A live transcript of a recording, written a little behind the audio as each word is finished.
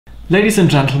Ladies and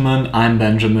gentlemen, I'm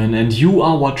Benjamin and you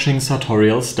are watching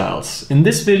Sartorial Styles. In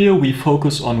this video we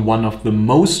focus on one of the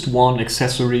most worn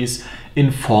accessories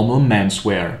in formal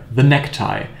menswear, the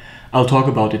necktie. I'll talk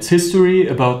about its history,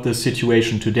 about the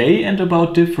situation today and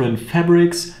about different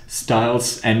fabrics,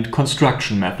 styles and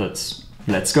construction methods.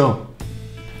 Let's go!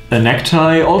 A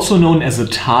necktie, also known as a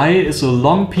tie, is a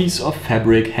long piece of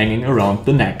fabric hanging around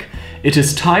the neck. It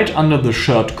is tied under the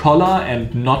shirt collar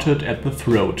and knotted at the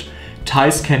throat.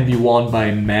 Ties can be worn by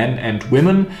men and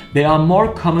women. They are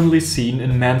more commonly seen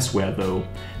in menswear though.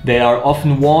 They are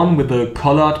often worn with a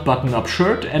collared button-up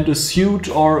shirt and a suit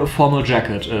or a formal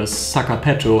jacket, a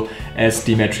saccappetto as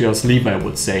Demetrios Levi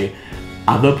would say.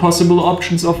 Other possible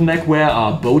options of neckwear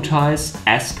are bow ties,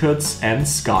 ascots and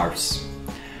scarves.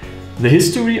 The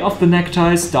history of the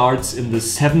necktie starts in the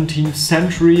 17th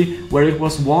century, where it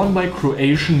was worn by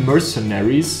Croatian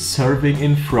mercenaries serving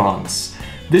in France.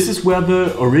 This is where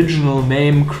the original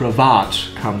name cravat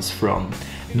comes from.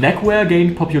 Neckwear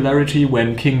gained popularity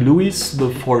when King Louis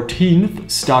XIV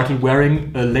started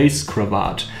wearing a lace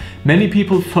cravat. Many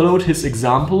people followed his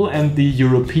example and the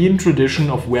European tradition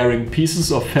of wearing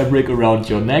pieces of fabric around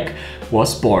your neck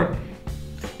was born.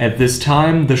 At this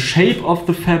time, the shape of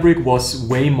the fabric was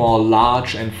way more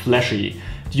large and fleshy.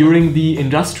 During the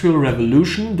Industrial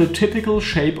Revolution, the typical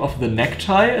shape of the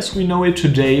necktie as we know it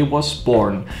today was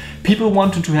born. People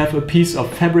wanted to have a piece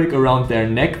of fabric around their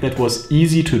neck that was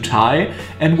easy to tie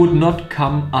and would not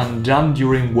come undone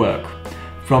during work.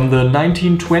 From the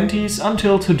 1920s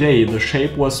until today, the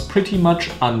shape was pretty much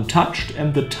untouched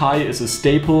and the tie is a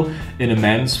staple in a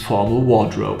man's formal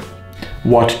wardrobe.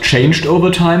 What changed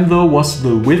over time though was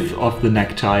the width of the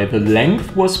necktie. The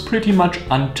length was pretty much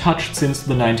untouched since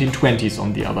the 1920s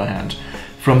on the other hand.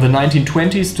 From the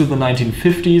 1920s to the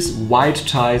 1950s, wide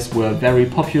ties were very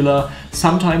popular,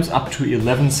 sometimes up to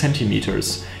 11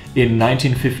 centimeters. In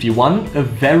 1951, a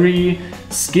very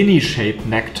skinny shaped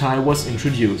necktie was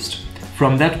introduced.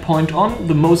 From that point on,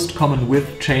 the most common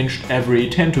width changed every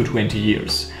 10 to 20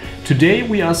 years. Today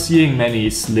we are seeing many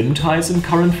slim ties in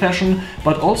current fashion,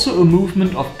 but also a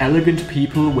movement of elegant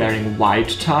people wearing wide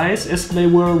ties as they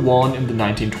were worn in the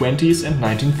 1920s and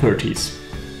 1930s.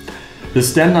 The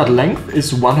standard length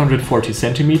is 140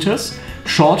 centimeters.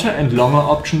 Shorter and longer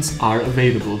options are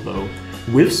available though.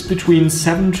 Widths between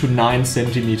 7 to 9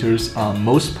 centimeters are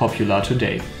most popular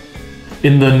today.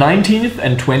 In the 19th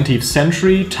and 20th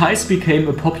century, ties became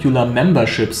a popular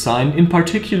membership sign, in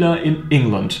particular in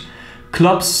England.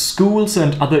 Clubs, schools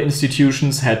and other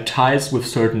institutions had ties with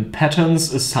certain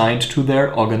patterns assigned to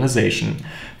their organization.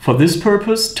 For this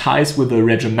purpose, ties with a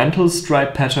regimental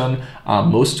stripe pattern are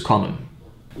most common.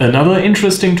 Another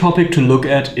interesting topic to look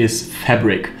at is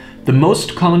fabric. The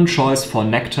most common choice for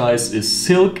neckties is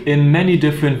silk in many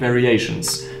different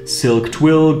variations. Silk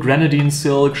twill, grenadine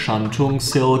silk, shantung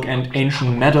silk and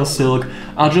ancient madder silk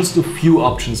are just a few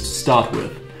options to start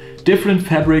with. Different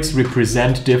fabrics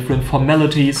represent different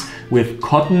formalities, with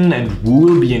cotton and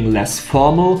wool being less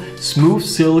formal, smooth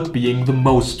silk being the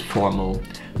most formal.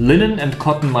 Linen and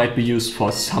cotton might be used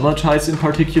for summer ties in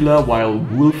particular, while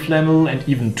wool flannel and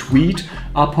even tweed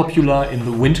are popular in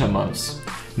the winter months.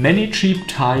 Many cheap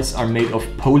ties are made of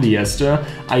polyester.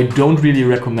 I don't really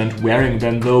recommend wearing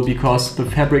them though, because the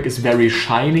fabric is very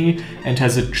shiny and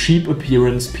has a cheap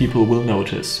appearance people will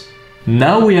notice.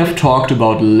 Now we have talked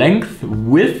about length,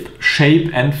 width, shape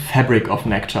and fabric of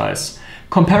neckties.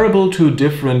 Comparable to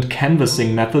different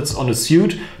canvassing methods on a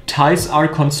suit, ties are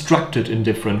constructed in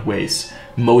different ways.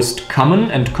 Most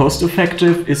common and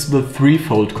cost-effective is the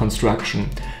three-fold construction.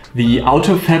 The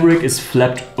outer fabric is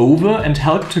flapped over and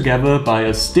held together by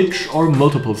a stitch or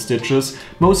multiple stitches,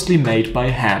 mostly made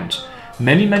by hand.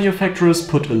 Many manufacturers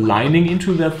put a lining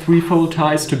into their three-fold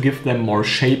ties to give them more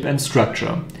shape and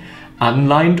structure.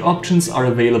 Unlined options are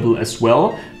available as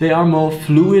well. They are more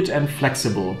fluid and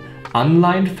flexible.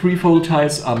 Unlined three-fold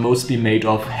ties are mostly made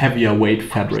of heavier weight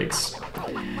fabrics.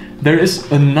 There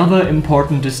is another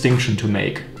important distinction to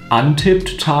make: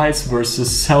 untipped ties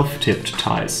versus self-tipped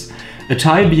ties. A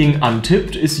tie being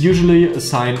untipped is usually a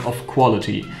sign of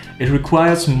quality. It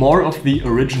requires more of the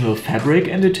original fabric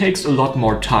and it takes a lot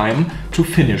more time to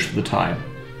finish the tie.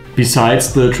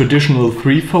 Besides the traditional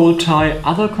three-fold tie,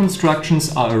 other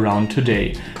constructions are around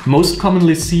today. Most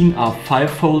commonly seen are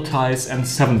five-fold ties and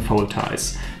seven-fold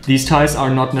ties. These ties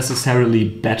are not necessarily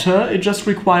better, it just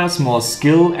requires more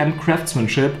skill and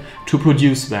craftsmanship to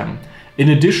produce them. In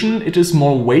addition, it is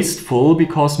more wasteful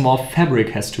because more fabric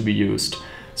has to be used.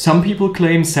 Some people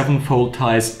claim seven-fold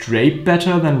ties drape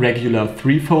better than regular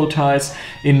three-fold ties.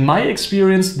 In my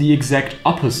experience, the exact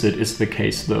opposite is the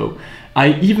case though.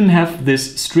 I even have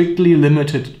this strictly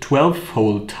limited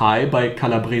 12-fold tie by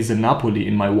Calabrese Napoli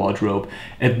in my wardrobe.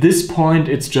 At this point,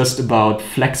 it's just about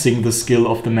flexing the skill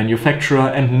of the manufacturer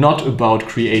and not about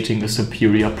creating a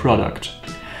superior product.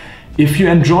 If you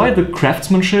enjoy the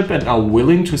craftsmanship and are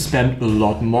willing to spend a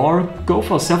lot more, go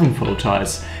for 7-fold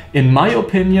ties. In my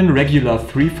opinion, regular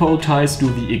 3-fold ties do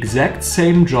the exact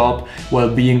same job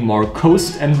while being more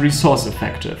cost and resource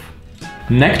effective.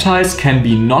 Neckties can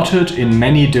be knotted in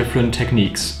many different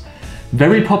techniques.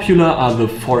 Very popular are the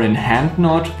 4-in-hand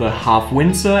knot, the half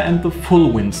Windsor and the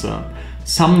full Windsor.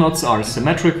 Some knots are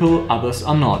symmetrical, others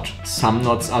are not. Some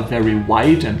knots are very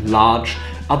wide and large,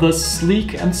 others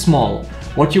sleek and small.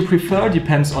 What you prefer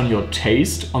depends on your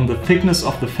taste, on the thickness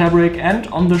of the fabric and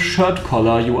on the shirt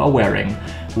collar you are wearing.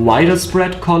 Wider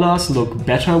spread collars look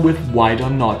better with wider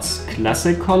knots.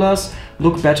 Classic collars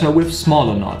look better with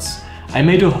smaller knots. I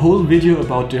made a whole video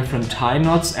about different tie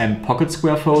knots and pocket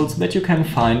square folds that you can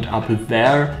find up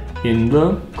there in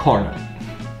the corner.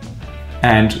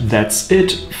 And that's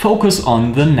it. Focus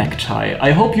on the necktie.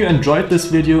 I hope you enjoyed this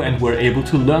video and were able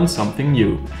to learn something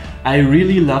new. I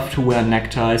really love to wear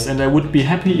neckties and I would be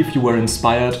happy if you were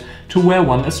inspired to wear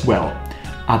one as well.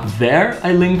 Up there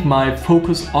I linked my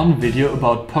Focus On video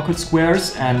about pocket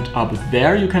squares, and up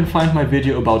there you can find my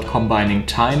video about combining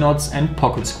tie knots and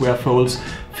pocket square folds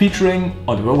featuring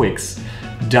Oliver Wicks.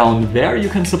 Down there you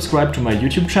can subscribe to my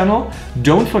YouTube channel.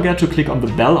 Don't forget to click on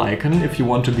the bell icon if you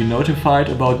want to be notified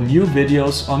about new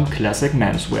videos on classic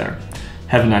menswear.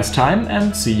 Have a nice time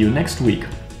and see you next week.